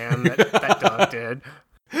Quail Man that Doug did.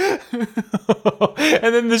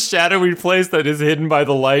 And then the shadowy place that is hidden by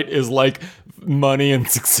the light is like money and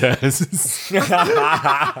success.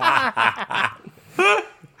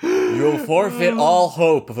 You'll forfeit all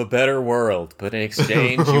hope of a better world, but in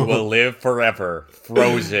exchange you will live forever,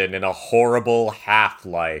 frozen in a horrible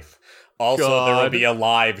half-life. Also, there will God. be a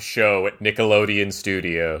live show at Nickelodeon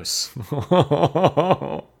Studios.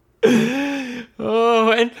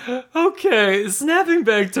 Oh, and okay, snapping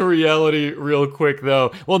back to reality real quick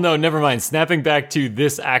though. Well, no, never mind. Snapping back to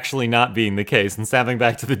this actually not being the case and snapping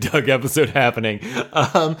back to the Doug episode happening.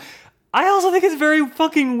 I also think it's very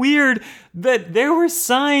fucking weird that there were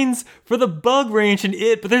signs for the Bug Ranch and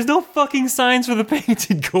it, but there's no fucking signs for the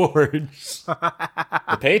Painted Gorge.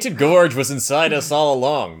 The Painted Gorge was inside us all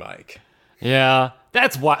along, Mike. Yeah,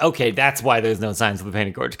 That's why there's no signs of the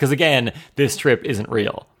Painted Gorge. Because again, this trip isn't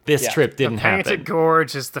real. This trip didn't happen. The Painted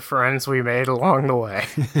Gorge is the friends we made along the way.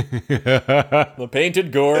 The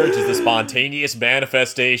Painted Gorge is the spontaneous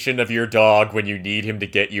manifestation of your dog when you need him to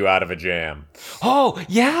get you out of a jam. Oh,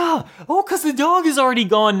 yeah. Oh, because the dog is already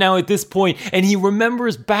gone now at this point, and he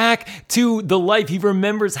remembers back to the life. He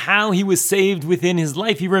remembers how he was saved within his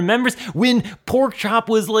life. He remembers when Porkchop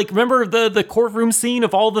was remember the courtroom scene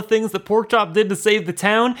of all the things that Porkchop did to save the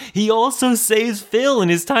town? He also saves Phil in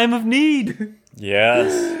his time of need.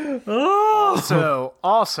 Yes. Also,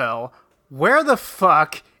 where the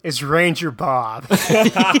fuck is Ranger Bob?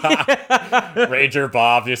 Ranger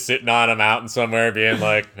Bob just sitting on a mountain somewhere being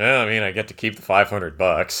like, I get to keep the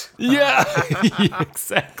 $500. Yeah,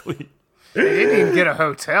 exactly. They didn't even get a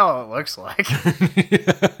hotel, it looks like.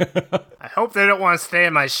 I hope they don't want to stay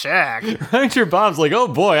in my shack. Ranger Bob's like, oh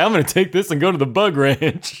boy, I'm going to take this and go to the bug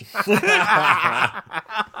ranch.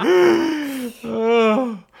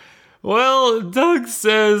 Well, Doug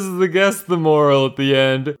says guess the moral at the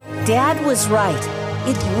end. Dad was right.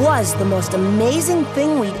 It was the most amazing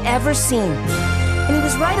thing we'd ever seen. And he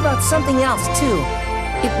was right about something else, too.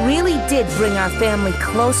 It really did bring our family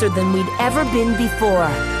closer than we'd ever been before.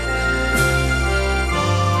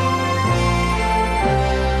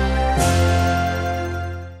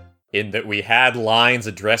 In that we had lines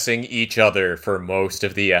addressing each other for most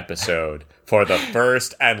of the episode. For the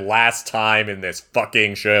first and last time in this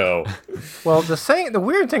fucking show. Well, the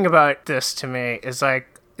weird thing about this to me is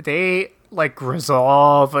they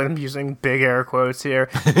resolve, I'm using big air quotes here,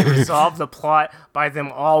 they resolve the plot by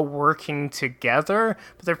them all working together.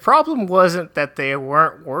 But the problem wasn't that they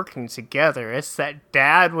weren't working together, it's that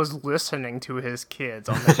Dad was listening to his kids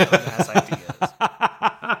on their dumbass ideas.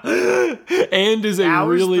 And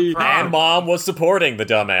And Mom was supporting the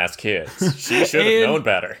dumbass kids. She should have known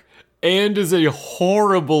better. And is a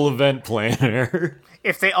horrible event planner.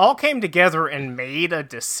 If they all came together and made a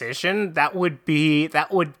decision, that would be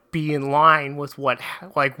in line with what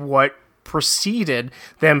preceded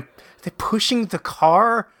them. They pushing the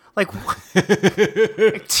car.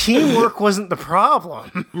 Teamwork wasn't the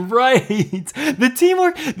problem. Right. The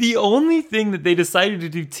teamwork, the only thing that they decided to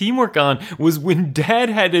do teamwork on was when Dad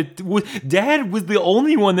was the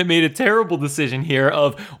only one that made a terrible decision here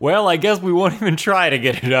of, well, I guess we won't even try to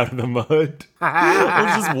get it out of the mud.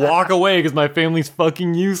 Let's just walk away because my family's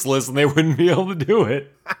fucking useless and they wouldn't be able to do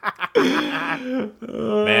it.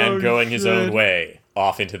 Man going his own way,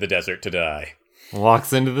 off into the desert to die.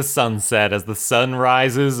 Walks into the sunset as the sun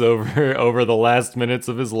rises over the last minutes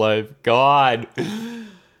of his life. God. And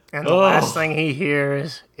the last thing he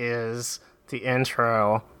hears is the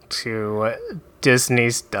intro to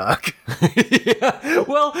Disney's Doug. Yeah.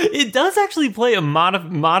 Well, it does actually play a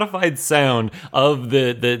modified sound of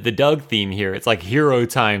the Doug theme here. It's like Hero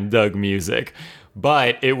Time Doug music.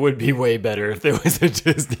 But it would be way better if there was a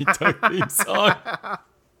Disney Doug theme song.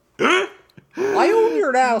 I own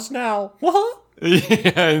your house now. What?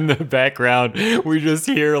 Yeah, in the background, we just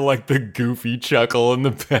hear the goofy chuckle in the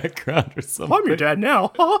background or something. I'm your dad now.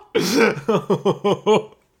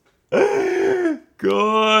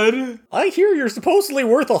 God. I hear you're supposedly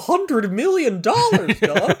worth $100 million, Doug.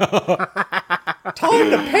 Time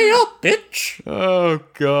to pay up, bitch. Oh,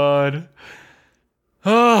 God.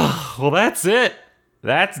 Oh, well, that's it.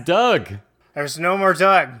 That's Doug. There's no more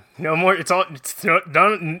Doug. No more. It's done.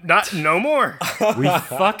 No more. We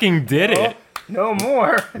fucking did it. No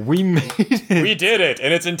more. We made it. We did it,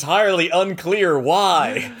 and it's entirely unclear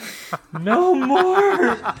why. No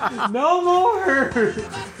more. No more.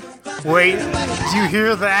 Wait, do you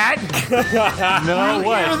hear that? No,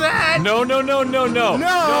 what? Hear that? No. No.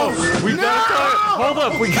 We gotta talk. Hold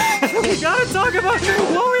up. We gotta talk about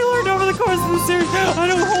what we learned over the course of the series. I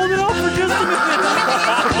don't hold it off for just a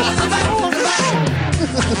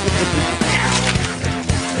minute.